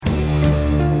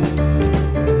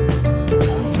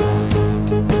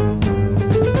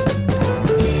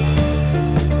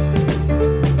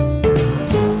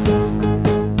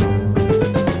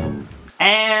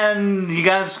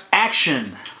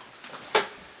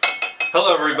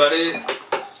Hello, everybody.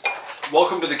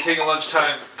 Welcome to the King of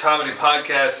Lunchtime Comedy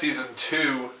Podcast, Season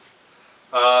 2.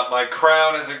 My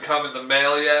crown hasn't come in the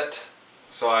mail yet,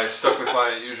 so I stuck with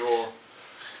my usual,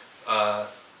 what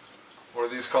are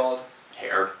these called?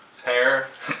 Hair.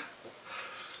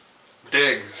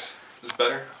 Digs. Is this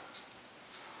better?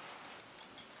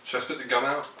 Should I spit the gum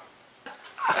out?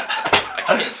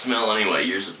 I can't smell anyway.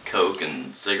 Years of coke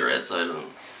and cigarettes. I don't.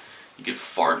 You could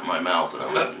fart in my mouth and I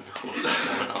wouldn't know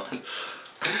what's going on.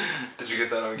 Did you get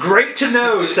that on? Great to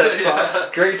know, Seth. Yeah.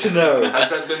 Great to know. Has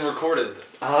that been recorded?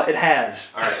 It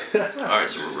has. Alright. Alright,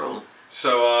 so we're rolling.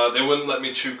 So, they wouldn't let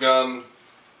me chew gum.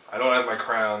 I don't have my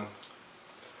crown.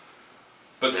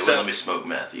 But They Seth, wouldn't let me smoke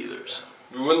meth either. So.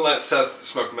 we wouldn't let Seth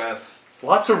smoke meth.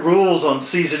 Lots of rules on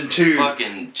Season 2.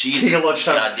 Fucking Jesus,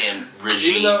 goddamn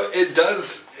regime. Even though it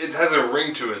has a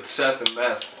ring to it, Seth and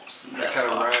meth. Meth It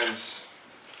kind of fox. rhymes.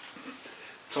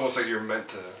 It's almost like you're meant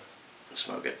to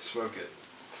Smoke it.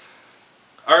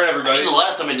 Alright, everybody. Actually, the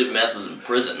last time I did meth was in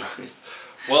prison.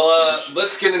 Well,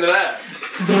 let's get into that.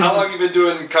 How long have you been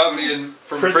doing comedy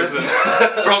from prison?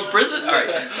 From prison? Alright.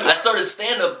 I started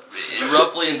stand-up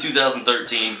roughly in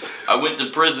 2013. I went to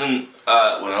prison,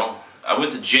 I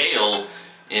went to jail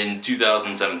in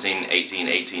 2017, 18,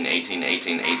 19,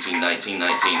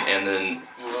 and then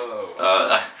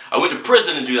I went to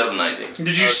prison in 2019.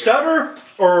 Did you stutter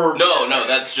or No,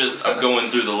 that's just I'm going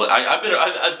through the.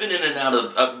 I've been in and out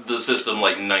of the system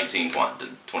like 19,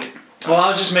 20. Well, I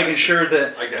was just making sure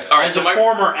that I get it. All right, as so a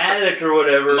former addict or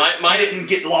whatever, my you didn't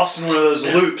get lost in one of those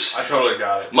loops. I totally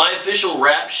got it. My official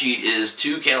rap sheet is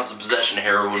 2 counts of possession of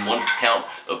heroin, 1 count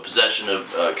of possession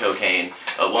of cocaine,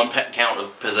 1 count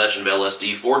of possession of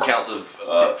LSD, 4 counts of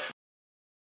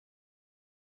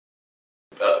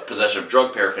possession of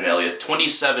drug paraphernalia,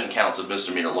 27 counts of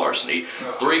misdemeanor larceny,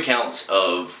 3 counts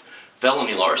of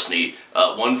felony larceny,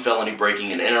 1 felony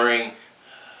breaking and entering,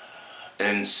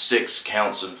 and 6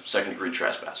 counts of second-degree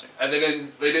trespassing. And they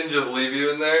didn't just leave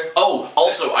you in there? Oh,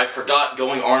 also, I forgot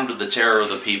going armed with the terror of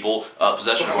the people,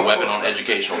 possession of a weapon on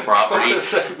educational property,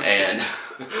 and...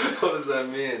 What does that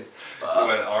mean? You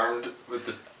went armed with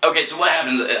the... Okay, so what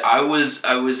happens, I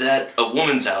was at a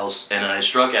woman's house, and I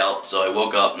struck out, so I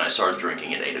woke up and I started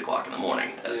drinking at 8 o'clock in the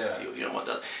morning, as you know what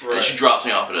does. Right. And then she drops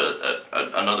me off at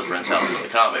another friend's house, another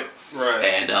comic. Right.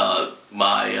 And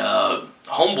my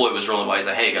homeboy was rolling by, he's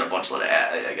like, hey, I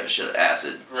got a shit of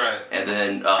acid. Right. And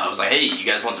then I was like, hey, you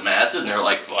guys want some acid? And they're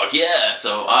like, fuck yeah.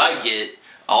 So I get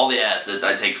all the acid,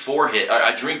 I take 4 hits,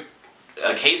 I drink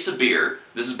a case of beer.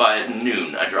 This is by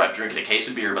noon. I'm drinking a case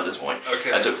of beer by this point.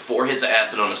 Okay. I took 4 hits of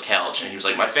acid on his couch, and he was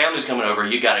like, my family's coming over,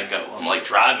 you gotta go. I'm like,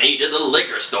 drive me to the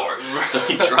liquor store. Right. So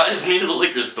he drives me to the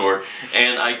liquor store,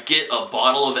 and I get a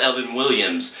bottle of Evan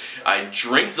Williams. I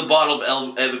drink the bottle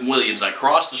of Evan Williams. I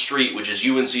cross the street, which is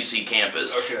UNCC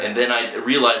campus, and then I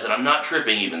realized that I'm not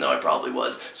tripping, even though I probably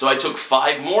was. So I took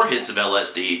 5 more hits of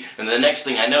LSD, and the next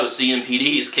thing I know,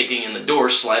 CMPD is kicking in the door,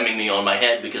 slamming me on my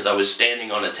head because I was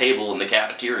standing on a table in the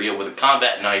cafeteria with a combat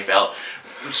knife out,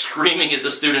 screaming at the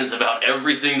students about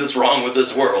everything that's wrong with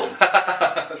this world.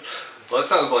 Well, that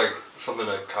sounds like something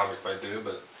a comic might do,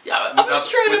 but Yeah, I was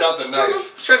trying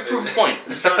to prove a point. I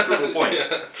was trying to prove a point.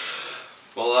 Yeah.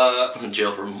 Well, I was in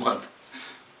jail for a month.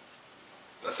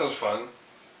 That sounds fun.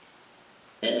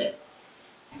 You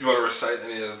want to recite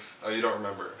any of... Oh, you don't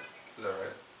remember. Is that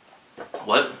right?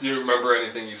 What? You remember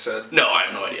anything you said? No, I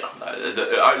have no idea.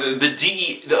 The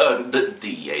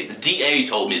DA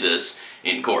told me this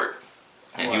in court.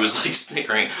 And he was like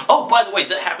snickering. Oh, by the way,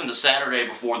 that happened the Saturday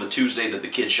before the Tuesday that the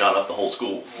kids shot up the whole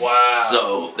school. Wow.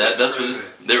 So that's what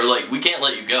they were like, we can't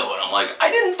let you go. And I'm like, I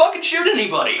didn't fucking shoot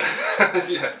anybody.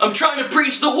 Yeah. I'm trying to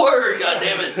preach the word,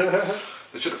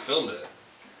 goddammit. They should have filmed it.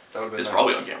 That would have been It's nice.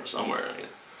 probably on camera somewhere. I mean.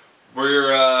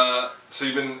 So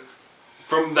you've been,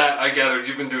 from that I gathered,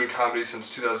 you've been doing comedy since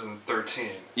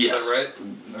 2013. Yes. Is that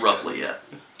right? Roughly, yeah.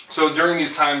 So during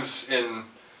these times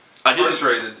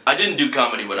incarcerated... I didn't do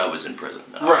comedy when I was in prison,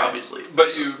 right. Obviously.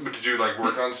 But did you like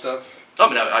work on stuff? I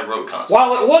mean, I wrote constantly.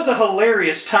 While it was a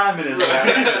hilarious time in his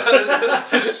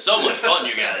life. It's so much fun,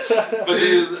 you guys. But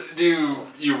do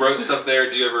you wrote stuff there?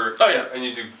 Do you ever... Oh, yeah. And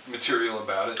you do material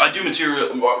about it? I do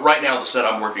material... Right now, the set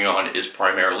I'm working on is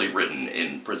primarily written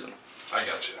in prison. I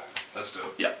gotcha. That's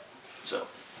dope. Yeah. So...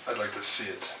 I'd like to see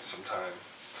it sometime.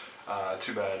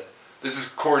 Too bad. This is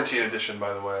quarantine edition,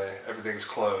 by the way. Everything's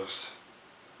closed.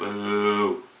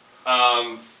 Boo.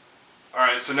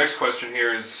 Alright, so next question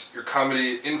here is your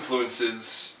comedy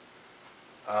influences.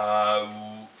 Who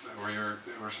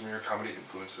were some of your comedy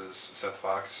influences? Seth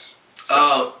Fox?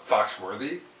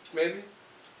 Foxworthy, maybe?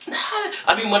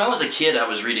 I mean, when I was a kid, I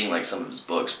was reading like some of his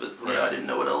books, but you know, I didn't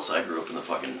know what else. I grew up in the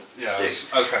fucking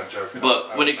sticks. I was kind of joking.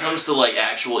 But when it comes to like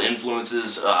actual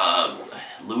influences,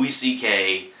 Louis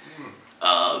C.K.,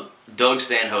 Doug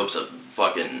Stanhope's a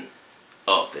fucking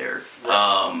up there.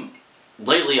 Right.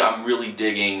 Lately, I'm really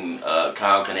digging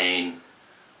Kyle Kinane.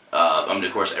 I mean,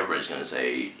 of course, everybody's gonna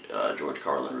say George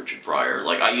Carlin, Richard Pryor.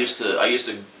 Like I used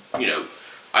to, you know,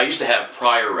 I used to have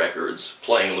Pryor records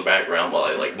playing in the background while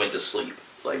I like went to sleep.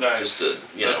 Like just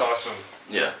to, you know. That's awesome.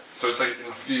 Yeah. So it's like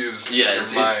infused. Yeah,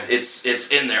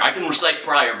 it's in there. I can recite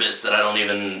Pryor bits that I don't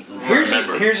even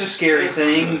remember. Here's a scary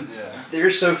thing. Yeah.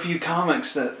 There's so few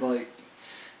comics that like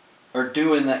are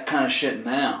doing that kind of shit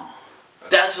now.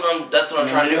 That's what I'm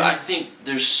trying to do. I think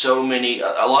there's so many,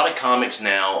 a lot of comics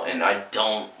now, and I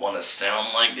don't want to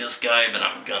sound like this guy, but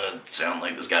I'm gonna sound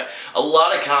like this guy. A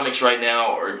lot of comics right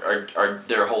now are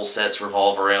their whole sets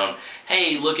revolve around,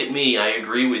 hey, look at me, I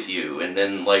agree with you, and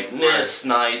then like,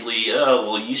 snidely, oh,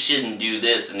 well, you shouldn't do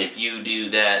this, and if you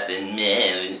do that, then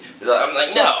meh. I'm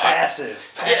like, no.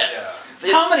 Passive. Yes. Yeah.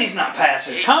 Comedy's not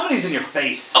passive. Comedy's in your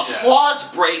face.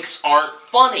 Applause breaks aren't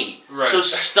funny, so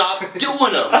stop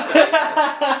doing them.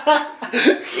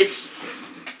 It's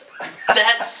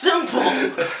that simple.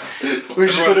 We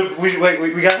should put a we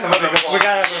gotta have an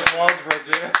applause break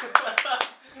here.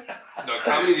 No,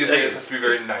 comedy these days has to be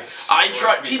very nice.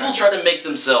 People try to make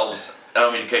themselves. I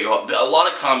don't mean to cut you off. But a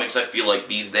lot of comics, I feel like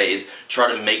these days,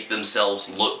 try to make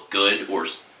themselves look good or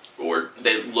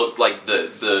they look like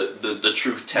the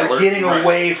truth teller. They're getting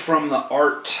away from the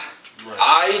art. Right.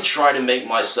 I try to make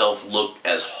myself look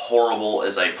as horrible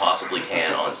as I possibly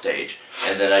can on stage,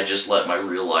 and then I just let my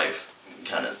real life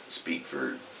kind of speak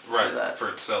for that. For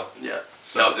itself. Yeah.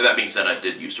 So now, that being said, I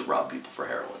did used to rob people for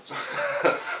heroin. So.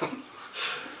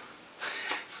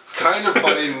 Kind of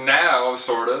funny now,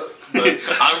 sort of. But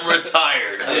I'm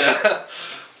retired.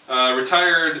 Yeah.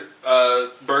 Retired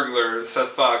burglar Seth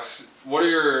Fox. What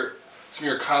are some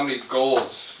of your comedy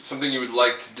goals? Something you would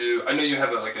like to do? I know you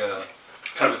have a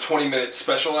kind of a 20-minute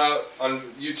special out on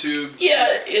YouTube.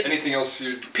 Yeah. Anything else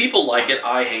you? People like it.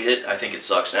 I hate it. I think it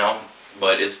sucks now.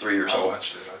 But it's 3 years old. I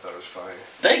watched it. I thought it was funny.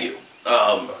 Thank you.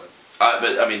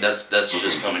 But I mean that's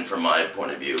just coming from my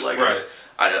point of view. Like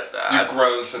You've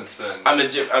grown since then. I'm a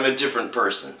different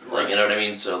person. Like you know what I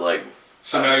mean. So like.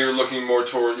 So now you're looking more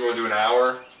toward, you want to do an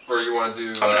hour? Or you want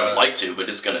to do... I mean, I would like to, but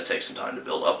it's going to take some time to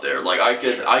build up there. Like, I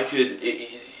could,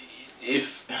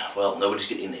 if... Well, nobody's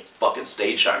getting any fucking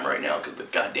stage time right now because of the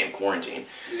goddamn quarantine.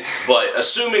 But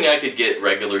assuming I could get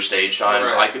regular stage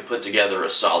time, I could put together a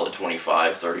solid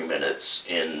 25, 30 minutes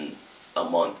in a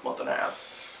month and a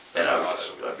half. And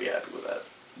I'd be happy with that.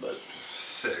 But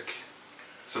sick.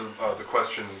 So, the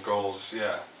question, goals,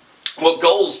 yeah. Well,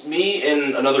 goals, me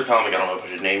and another comic, I don't know if I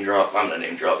should name drop. I'm going to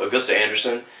name drop. Augusta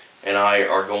Anderson and I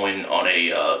are going on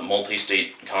a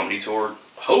multi-state comedy tour,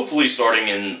 hopefully starting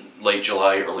in late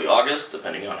July, early August,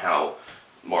 depending on how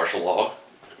martial law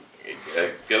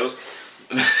goes.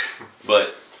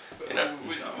 But, you know.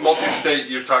 Multi-state,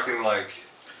 you're talking like,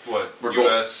 what,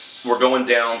 U.S.? We're going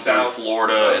down through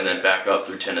Florida and then back up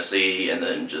through Tennessee and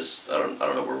then just, I don't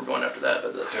know where we're going after that.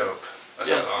 But dope. That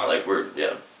sounds awesome.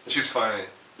 Like She's funny.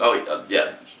 Oh,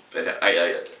 yeah.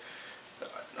 I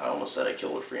almost said I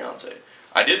killed her fiance.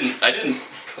 I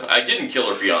didn't kill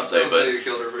her fiance, Don't say you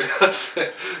killed her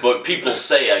fiance. But people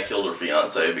say I killed her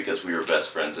fiance because we were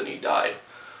best friends and he died.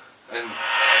 And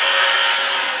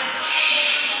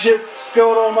shit's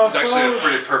going on my phone. It's actually a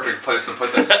pretty perfect place to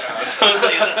put that sound. So I was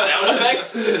like, is that sound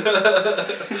effects?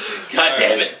 God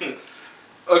damn it.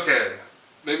 Okay,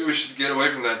 maybe we should get away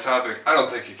from that topic. I don't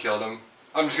think you killed him.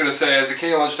 I'm just gonna say, as a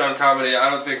king of lunchtime comedy, I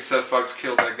don't think Seth Fox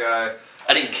killed that guy.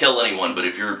 I didn't kill anyone, but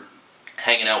if you're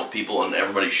hanging out with people and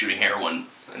everybody's shooting heroin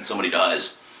and somebody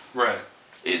dies, right,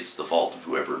 it's the fault of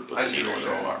whoever put the needle in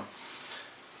their own arm.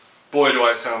 Boy, do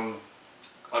I sound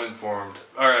uninformed.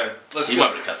 All right, you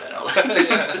might have to cut that out.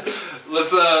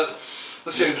 Let's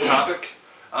change the topic.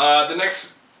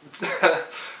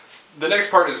 The next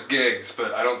part is gigs,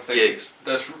 but I don't think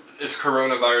it's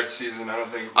coronavirus season. I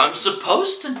don't think I'm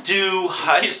supposed to do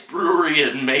Heist Brewery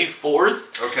on May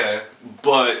 4th. Okay,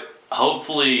 but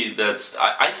hopefully that's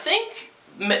I think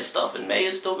stuff in May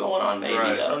is still going on. Maybe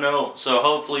I don't know. So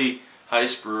hopefully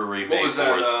Heist Brewery May 4th. What was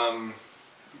that?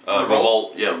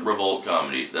 Revolt. Yeah, Revolt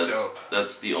comedy. Dope.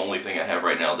 That's the only thing I have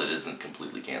right now that isn't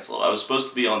completely canceled. I was supposed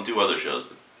to be on 2 other shows,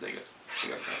 but they got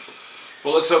canceled.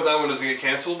 Well, let's hope that one doesn't get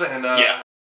canceled. And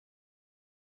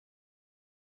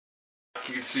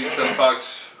you can see Seth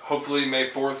Fox hopefully May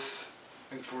 4th.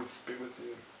 May 4th be with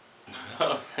you.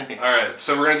 Alright,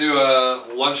 so we're going to do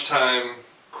a lunchtime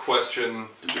question.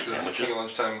 Speaking of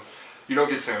lunchtime, You don't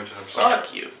get sandwiches. I'm sorry.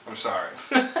 Fuck you. I'm sorry.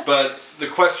 But the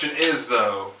question is,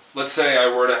 though, let's say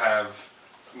I were to have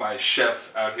my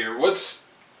chef out here.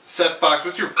 Seth Fox,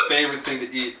 what's your favorite thing to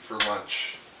eat for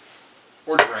lunch?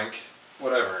 Or drink?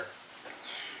 Whatever.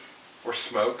 Or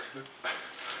smoke?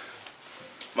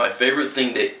 My favorite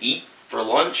thing to eat for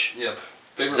lunch? Yep.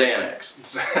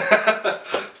 Xanax.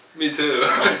 Me too.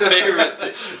 My favorite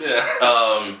thing. Yeah.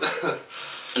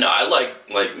 No, I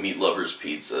like Meat Lover's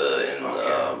Pizza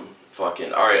and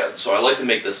fucking. Alright, so I like to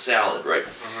make this salad, right?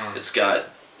 Mm-hmm. It's got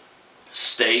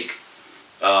steak,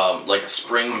 like a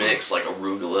spring mix, like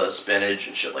arugula, spinach,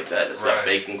 and shit like that. It's got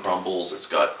bacon crumbles, it's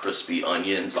got crispy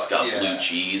onions, it's got blue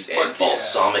cheese, and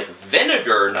balsamic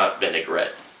vinegar, not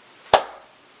vinaigrette.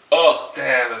 Oh!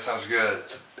 Damn, that sounds good.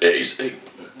 It's amazing.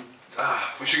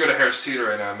 We should go to Harris Teeter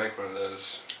right now and make one of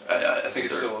those. I think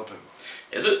it's still open.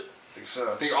 Is it? I think so.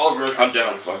 I think all grocery I'm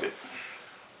down, fuck it.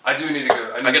 I do need to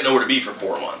go. I got nowhere to be for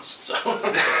 4 months, so.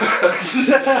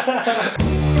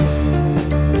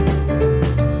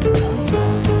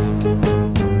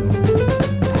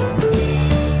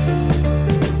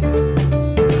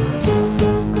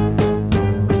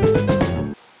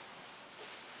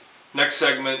 Next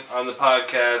segment on the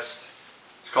podcast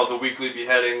is called The Weekly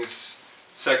Beheadings.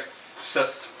 Seth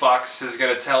Fox is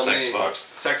going to tell me...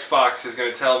 Sex Fox is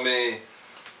going to tell me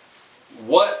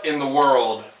what in the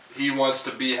world he wants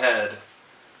to behead.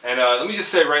 And let me just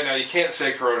say right now, you can't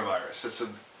say coronavirus. It's a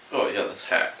oh yeah, that's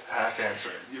half answer.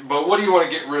 But what do you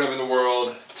want to get rid of in the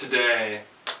world today,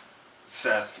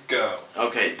 Seth? Go.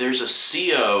 Okay, there's a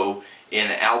CO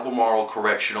in Albemarle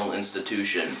Correctional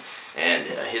Institution, and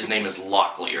his name is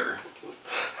Locklear.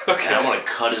 Okay. And I want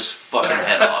to cut his fucking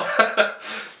head off.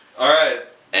 All right.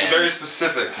 And very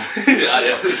specific.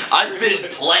 I've been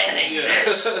planning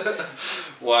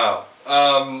this. Wow.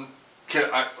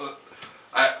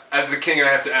 As the king, I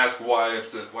have to ask why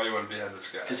you want to behead this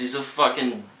guy. Because he's a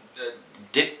fucking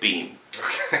dick beam.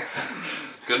 Okay.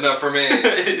 Good enough for me.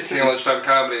 King of Lunchtime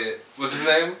Comedy. What's his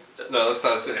name? No, that's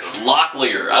not his name.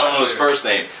 Locklear. I don't know his first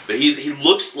name, but he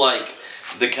looks like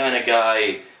the kind of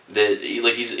guy that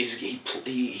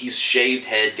he's shaved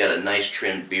head, got a nice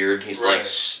trimmed beard. He's like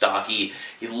stocky.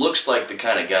 He looks like the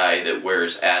kind of guy that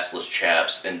wears assless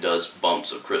chaps and does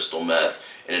bumps of crystal meth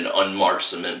in an unmarked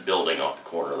cement building off the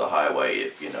corner of the highway,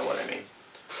 if you know what I mean.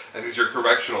 And he's your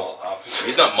correctional officer.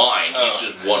 He's not mine. He's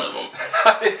just one of them.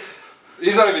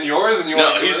 He's not even yours, and you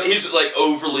no, want to he's like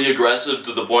overly aggressive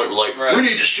to the point where like we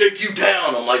need to shake you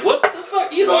down. I'm like, what the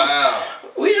fuck? You know,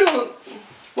 we don't.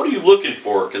 What are you looking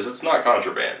for? Because it's not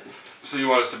contraband. So you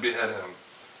want us to behead him?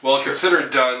 Well, consider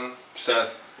it done,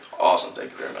 Seth. Awesome,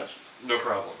 thank you very much. No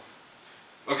problem.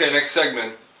 Okay, next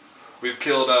segment. We've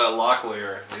killed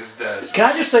Locklear. He's dead. Can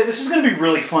I just say, this is going to be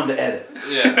really fun to edit.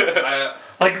 Yeah.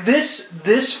 Like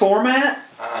this format.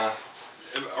 Are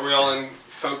we all in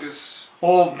focus?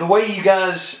 Well, the way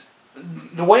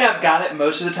I've got it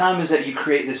most of the time is that you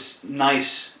create this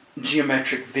nice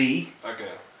geometric V.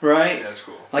 Okay. Right? Yeah, that's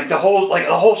cool. Like the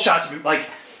whole shot's like,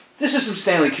 this is some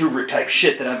Stanley Kubrick type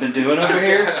shit that I've been doing over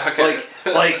here. Okay.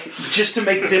 Like just to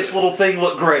make this little thing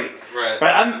look great. Right.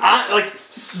 Right.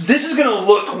 This is gonna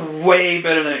look way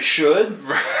better than it should.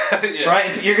 Right. Yeah.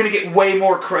 Right. And you're gonna get way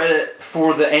more credit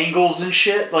for the angles and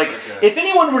shit. Like if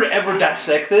anyone were to ever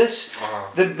dissect this,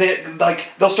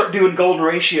 they'll start doing golden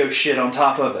ratio shit on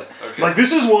top of it. Okay. Like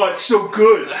this is why it's so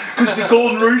good because the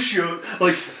golden ratio,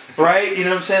 like. Right? You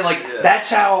know what I'm saying? Like that's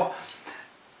how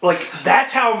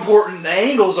important the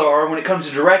angles are when it comes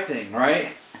to directing,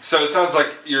 right? So it sounds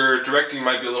like your directing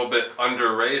might be a little bit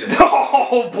underrated.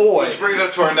 Oh boy. Which brings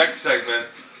us to our next segment.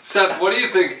 Seth, what do you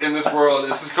think in this world?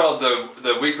 This is called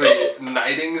the weekly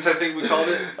nightings, I think we called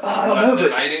it. I don't know, the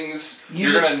but nightings.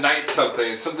 You're gonna night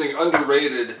something. It's something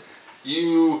underrated.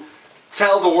 You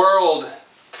tell the world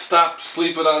to stop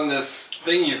sleeping on this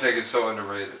thing you think is so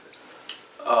underrated.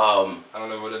 I don't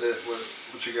know what it is.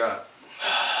 What you got?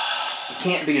 It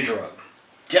can't be a drug.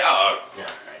 Yeah.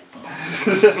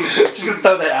 Just gonna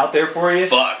throw that out there for you.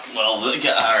 Fuck. Well,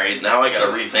 alright, now I gotta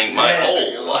rethink my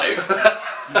whole life.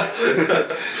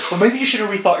 Well, maybe you should have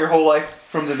rethought your whole life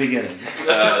from the beginning.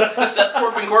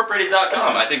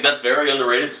 SethCorpIncorporated.com. I think that's very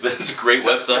underrated. It's a great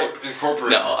website.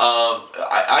 Incorporated. No,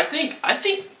 I think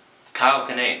Kyle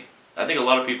Kinane. I think a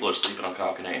lot of people are sleeping on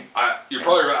Kyle Kinane. You're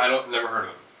probably right. Never heard of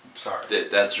him. Sorry.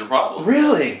 That's your problem.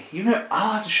 Really?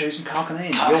 I'll have to show you some Kyle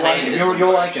Kinane.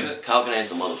 You'll like him. Kyle Kinane's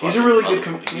the motherfucker. He's a really good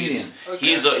comedian.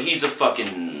 He's a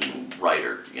fucking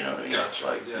writer. You know what I mean? Gotcha.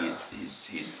 Like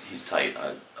he's tight.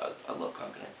 I love Kyle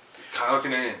Kinane. Kyle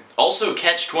Kinane. Also,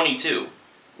 Catch-22.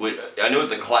 I know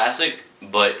it's a classic,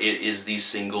 but it is the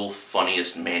single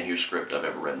funniest manuscript I've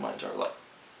ever read in my entire life.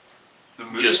 The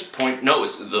movie? Just point. No,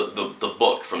 it's the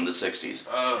book from the 60s.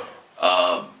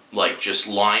 Oh. Like just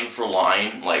line for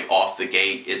line, like off the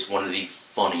gate, it's one of the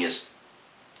funniest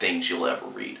things you'll ever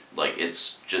read. Like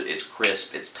it's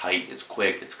crisp, it's tight, it's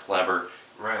quick, it's clever.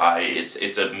 Right.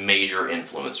 It's a major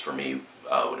influence for me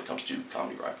when it comes to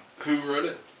comedy writing. Who wrote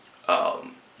it?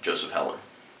 Joseph Heller.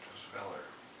 Joseph Heller.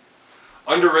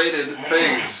 Underrated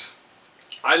things.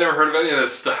 I never heard of any of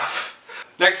this stuff.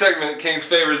 Next segment, King's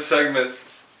favorite segment.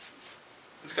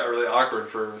 This got really awkward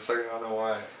for a second. I don't know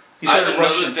why. I have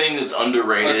another thing that's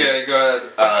underrated. Okay, go ahead.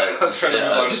 I was trying to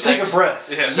move on. Just take a breath.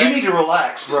 Yeah. You need to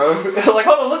relax, bro. Like,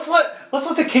 hold on, let's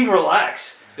let the king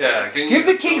relax. Yeah, give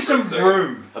the king some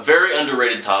room. A very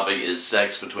underrated topic is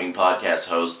sex between podcast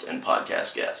hosts and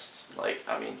podcast guests. Like,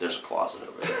 I mean, there's a closet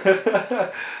over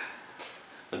there.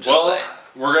 Well, saying.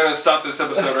 We're gonna stop this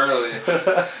episode early.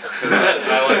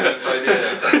 I like this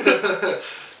idea.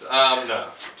 No.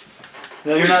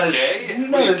 No, you're not as gay. You're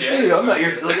not as gay. I'm not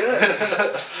your. Look at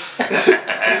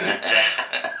that.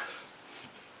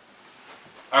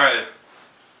 All right.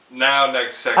 Now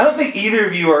next segment. I don't think either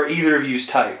of you are either of you's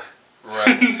type.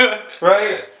 Right.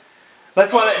 Right.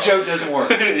 That's why that joke doesn't work.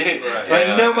 Right. Like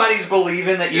Yeah. nobody's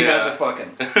believing that you guys are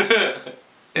fucking.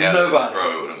 Yeah, nobody.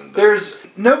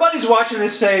 Nobody's watching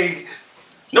this saying.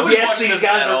 Nobody's yes, watching these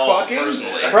this guys at are all, fucking,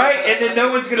 personally. right? And then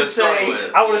no one's gonna To start say,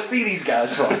 with. "I want to see these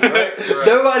guys fuck." Right? Right.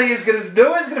 Nobody's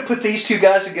gonna put these two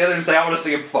guys together and say, "I want to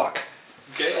see them fuck."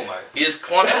 Gail might. Is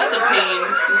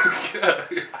clonazepam...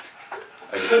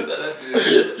 I can do that.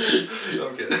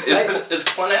 Okay. Is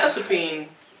clonazepam...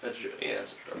 Yeah,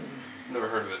 that's a drug. Never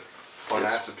heard of it.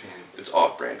 Clonazepam. It's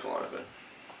off-brand Klonopin.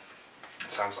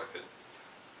 Sounds like it.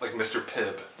 Like Mr.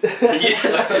 Pibb.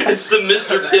 Yeah, it's the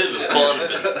Mr. Pibb of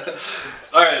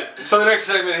Klonopin. Alright, so the next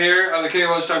segment here on the King of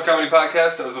Lunchtime Comedy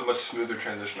Podcast, that was a much smoother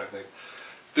transition, I think.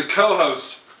 The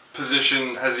co-host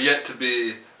position has yet to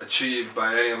be achieved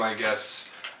by any of my guests,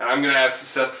 and I'm going to ask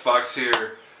Seth Fox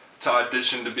here to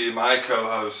audition to be my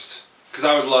co-host, because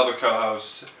I would love a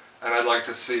co-host, and I'd like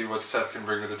to see what Seth can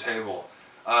bring to the table.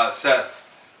 Seth,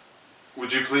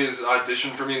 would you please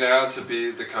audition for me now to be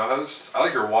the co-host? I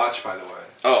like your watch, by the way.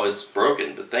 Oh, it's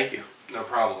broken, but thank you. No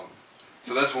problem.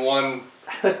 So that's one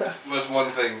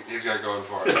thing he's got going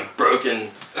for him. Broken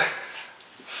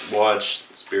watch,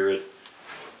 spirit.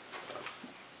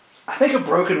 I think a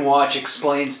broken watch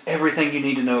explains everything you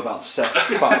need to know about Seth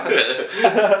Fox.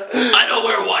 I know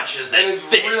where watches that It's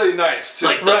fit, really nice, too.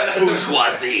 like the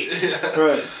bourgeoisie.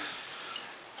 Right.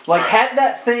 Like, had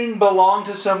that thing belonged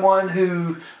to someone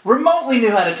who remotely knew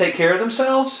how to take care of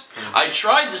themselves, I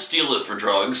tried to steal it for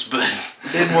drugs, but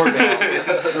didn't work out.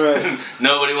 Right.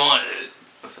 nobody wanted it.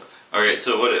 Alright,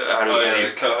 so what? How do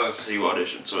the co-host. you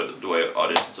audition? So what, do I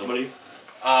audition somebody?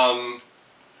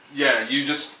 Yeah, you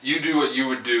do what you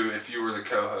would do if you were the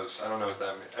co-host. I don't know what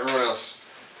that means. Everyone else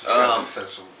just kind of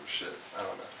says some shit. I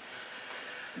don't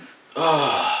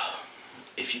know.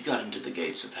 If you got into the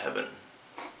gates of heaven,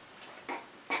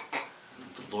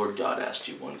 the Lord God asked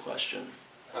you one question.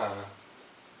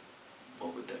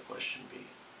 What would that question be?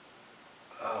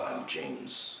 I'm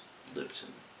James Lipton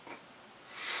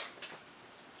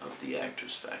of the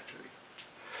Actors Factory.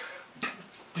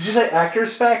 Did you say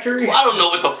Actors Factory? Well, I don't know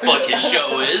what the fuck his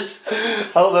show is.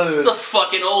 I don't know. He's the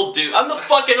fucking old dude. I'm the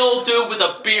fucking old dude with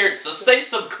a beard, so say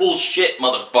some cool shit,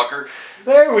 motherfucker.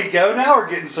 There we go. Now we're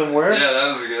getting somewhere. Yeah,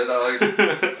 that was good. I like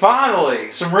it.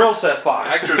 Finally, some real Seth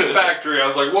Fox. Actors Factory. I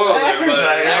was like, whoa there, Actors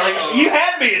buddy. Factory. Like, you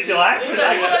had me until Actors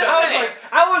Factory.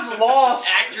 I was lost.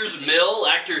 Actors Mill,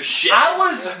 Actors Shit. I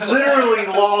was literally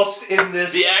lost in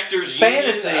this the Actors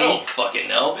fantasy. Union. I don't fucking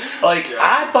know. Like,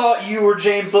 I thought you were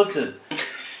James Lipton.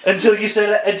 Until you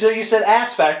said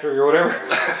Ass Factory or whatever.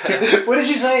 What did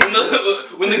you say?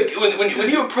 When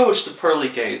you approach the pearly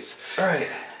gates Right.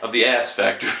 of the Ass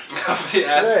Factory. Of the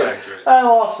Ass Factory. I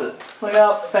lost it. Like,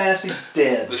 out fantasy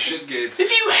dead. The shit gates. If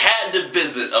you had to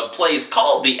visit a place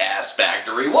called the Ass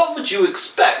Factory, what would you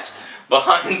expect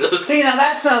behind those? See, now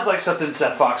that sounds like something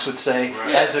Seth Fox would say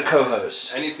Right. as a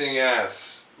co-host. Anything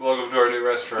ass. Welcome to our new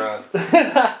restaurant.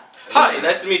 Hi,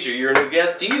 nice to meet you. You're a new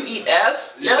guest. Do you eat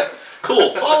ass? Yes?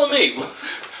 Cool. Follow me.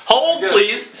 Hold,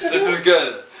 please. This is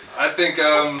good. I think,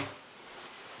 I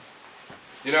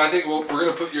think we're going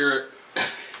to put your...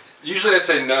 Usually I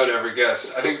say no to every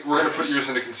guest. I think we're going to put yours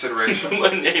into consideration.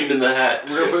 My name in the hat.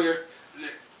 We're going to put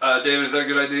your... David, is that a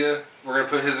good idea? We're going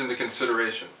to put his into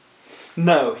consideration.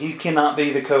 No, he cannot be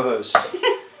the co-host.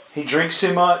 He drinks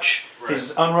too much. Right.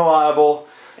 He's unreliable.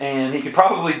 And he could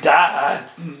probably die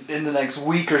in the next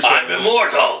week or so. I'm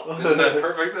immortal. Isn't that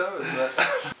perfect, though? Isn't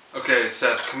that... Okay,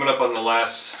 Seth, coming up on the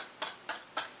last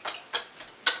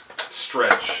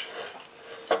stretch.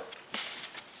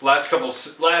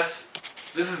 This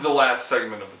is the last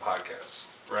segment of the podcast,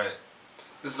 right?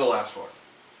 This is the last one.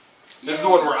 This is the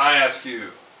one where I ask you.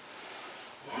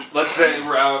 Let's say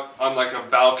we're out on like a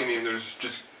balcony and there's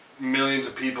just millions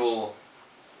of people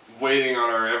waiting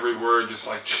on our every word, just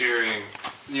like cheering.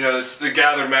 You know, it's the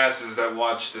gathered masses that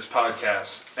watch this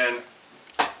podcast. And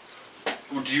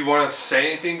do you want to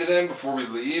say anything to them before we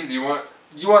leave? Do you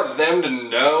want them to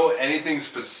know anything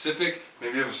specific?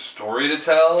 Maybe you have a story to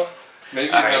tell. Maybe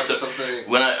you have something.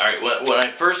 When I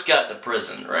first got to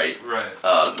prison, right? Right.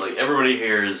 Like everybody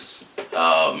hears,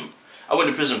 I went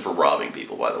to prison for robbing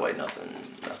people. By the way, nothing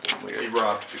weird. You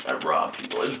robbed people. I robbed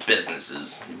people. It was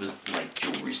businesses. It was like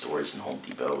jewelry stores and Home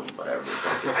Depot and whatever.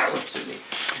 Don't sue me.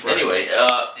 Right. Anyway,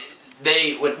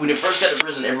 when you first got to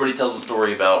prison, everybody tells a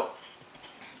story about.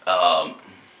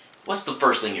 What's the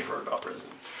first thing you've heard about prison?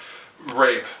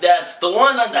 Rape. That's the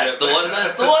one. That's the one.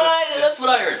 That's what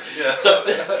I heard. Yeah. So,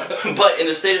 but in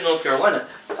the state of North Carolina,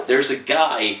 there's a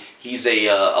guy. He's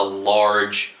a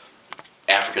large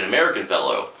African American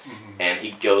fellow, and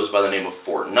he goes by the name of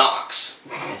Fort Knox.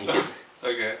 And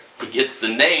he gets the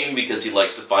name because he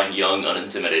likes to find young,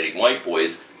 unintimidating white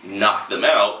boys, knock them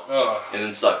out, and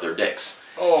then suck their dicks.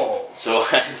 Oh. So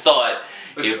I thought.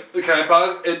 Can I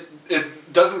pause?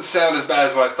 It doesn't sound as bad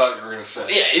as what I thought you were going to say.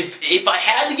 Yeah, if I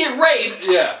had to get raped,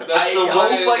 I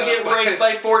hope I get raped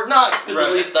by Fort Knox, because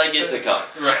at least I get to come.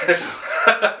 Right.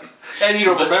 And you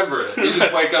don't remember it. You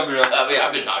just wake up and you're like... I mean,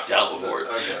 I've been knocked out before.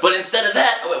 Okay. But instead of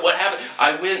that, what happened,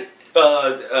 I went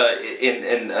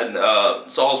in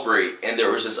Salisbury, and there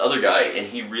was this other guy, and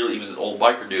he was an old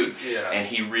biker dude, and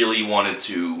he really wanted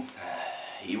to...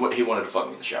 He wanted to fuck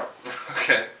me in the shower.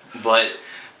 Okay. But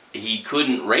he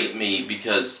couldn't rape me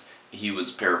because... he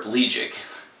was paraplegic.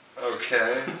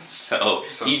 Okay. So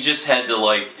he just had to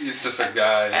he's just a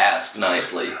guy. Ask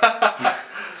nicely.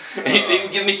 He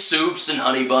would give me soups and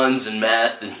honey buns and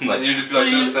meth and and you just be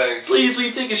like, no thanks. Please, will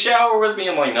you take a shower with me?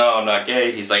 I'm like, no, I'm not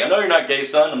gay. He's like, I know you're not gay,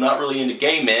 son. I'm not really into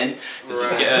gay men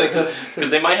because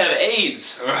they might have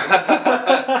AIDS.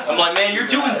 I'm like, man, you're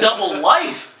doing double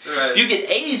life. Right. If you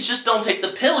get AIDS, just don't take the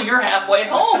pill. You're halfway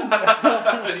home.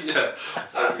 Yeah.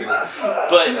 Sounds good.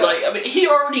 But I mean, he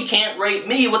already can't rape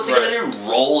me. What's he gonna do?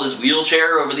 Roll his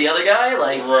wheelchair over the other guy?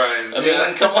 Right. I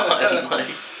mean, come on.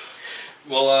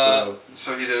 Well,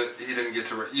 so he didn't get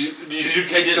to rape you. Did you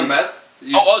take the meth?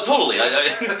 Oh, totally.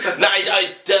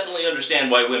 I definitely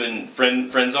understand why women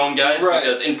friend zone guys,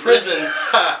 because in prison,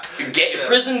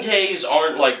 prison gays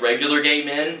aren't like regular gay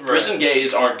men. Right. Prison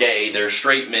gays aren't gay. They're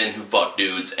straight men who fuck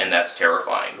dudes, and that's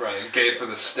terrifying. Right, gay for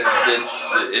the state.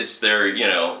 It's their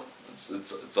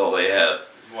it's all they have.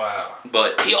 Wow.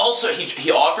 But he also he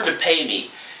offered to pay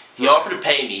me. He offered to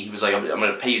pay me. He was like, I'm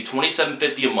going to pay you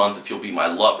 $27.50 a month if you'll be my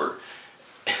lover,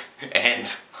 and.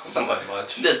 That's not that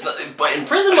much. But in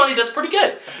prison money, that's pretty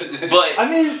good. But I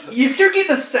mean, if you're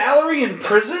getting a salary in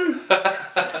prison,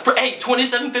 hey,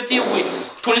 $27.50 a week.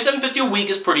 $27.50 a week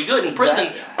is pretty good in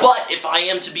prison. But if I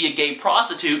am to be a gay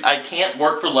prostitute, I can't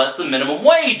work for less than minimum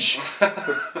wage.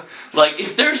 Like,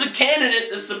 if there's a candidate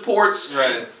that supports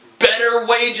better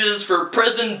wages for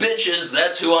prison bitches,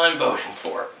 that's who I'm voting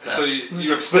for. So you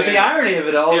have standards. But the irony of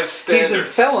it all is he's a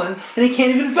felon and he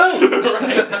can't even vote.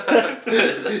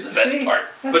 That's the best part.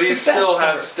 But he still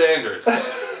has standards.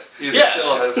 He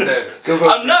still has standards.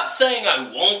 I'm not saying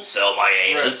I won't sell my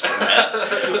anus for meth,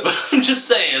 but I'm just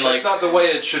saying, that's not the way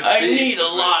it should be. I need a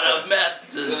lot of meth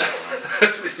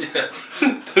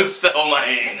to sell my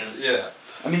anus. Yeah.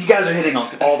 I mean, you guys are hitting on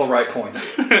all the right points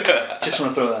here. Just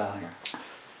want to throw that out here.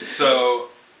 So,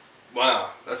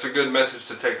 wow, that's a good message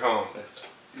to take home.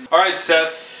 All right,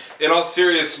 Seth, in all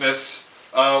seriousness,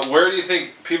 where do you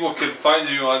think people can find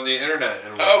you on the internet?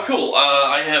 Oh, cool.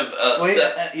 I have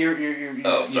Seth.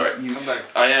 Sorry. Come back.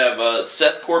 I have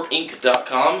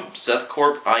SethCorpInc.com,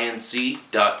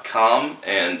 SethCorpInc.com,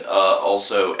 and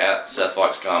also at Seth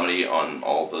Fox Comedy on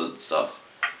all the stuff.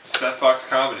 Seth Fox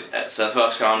Comedy. At Seth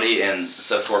Fox Comedy and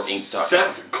SethCorpInc.com.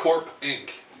 Seth Corp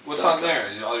Inc. What's on there?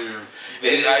 All your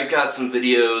videos? I got some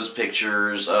videos,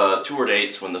 pictures, tour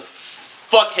dates when the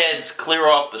fuckheads clear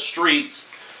off the streets.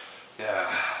 Yeah.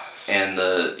 And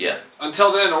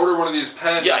Until then, order one of these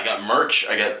pens. Yeah, I got merch,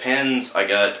 I got pens, I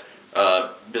got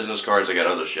business cards, I got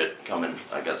other shit coming.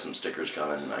 I got some stickers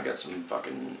coming, I got some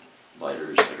fucking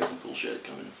lighters, I got some cool shit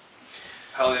coming.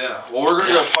 Hell yeah. Well, we're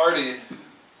gonna go party.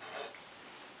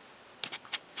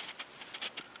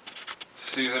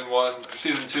 Season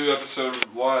 2, episode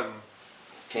 1.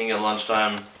 King of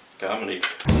Lunchtime Comedy.